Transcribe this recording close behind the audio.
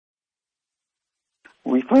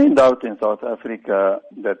We find out in South Africa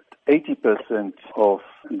that 80% of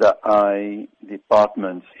the eye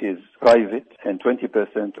departments is private and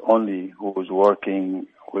 20% only who is working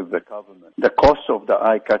with the government. The cost of the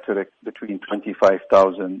eye cataract between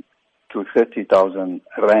 25,000 to 30,000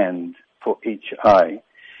 rand for each eye.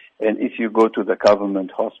 And if you go to the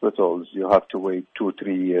government hospitals, you have to wait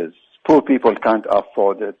 2-3 years. Poor people can't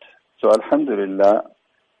afford it. So alhamdulillah,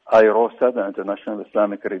 IIROSA, the International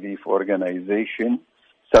Islamic Relief Organization,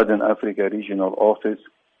 Southern Africa Regional Office,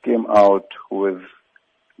 came out with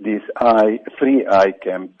this free eye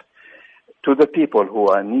camp to the people who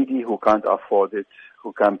are needy, who can't afford it,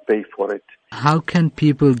 who can't pay for it. How can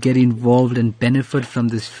people get involved and benefit from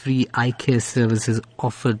this free eye care services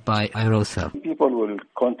offered by IIROSA? People will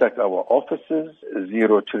contact our offices,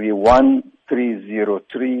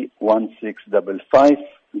 031-303-1655,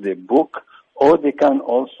 they book, or they can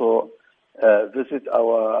also visit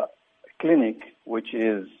our clinic, which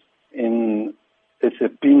is in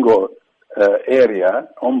Pingo area,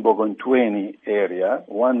 Ombogon 20 area,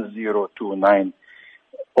 1029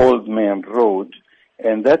 Old Main Road.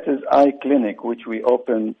 And that is eye clinic, which we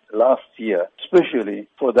opened last year, especially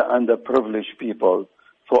for the underprivileged people,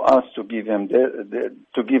 for us to give them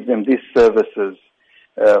these services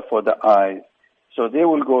for the eyes. So they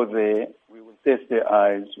will go there, we will test their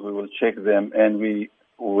eyes, we will check them, and we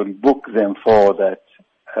will book them for that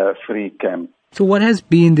free camp. So what has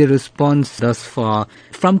been the response thus far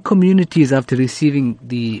from communities after receiving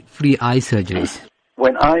the free eye surgeries?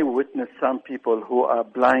 When I witnessed some people who are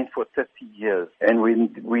blind for 30 years, and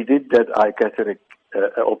we did that eye cataract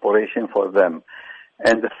operation for them,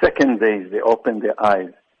 and the second day they opened their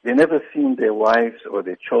eyes, they never seen their wives or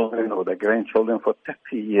their children or their grandchildren for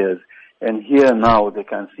 30 years, and here now they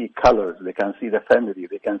can see colors, they can see the family,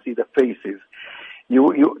 they can see the faces.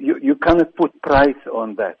 You cannot put price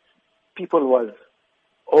on that. People was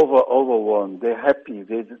overwhelmed. They're happy.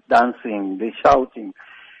 They're dancing. They're shouting.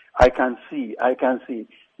 I can see.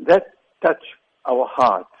 That touch our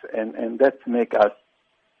hearts, and that make us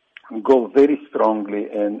go very strongly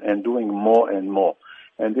and doing more and more.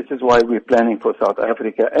 And this is why we're planning for South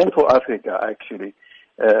Africa and for Africa, actually.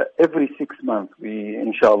 Every 6 months, we,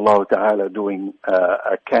 inshallah ta'ala, doing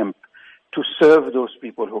a camp to serve those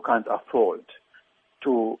people who can't afford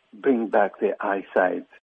to bring back their eyesight.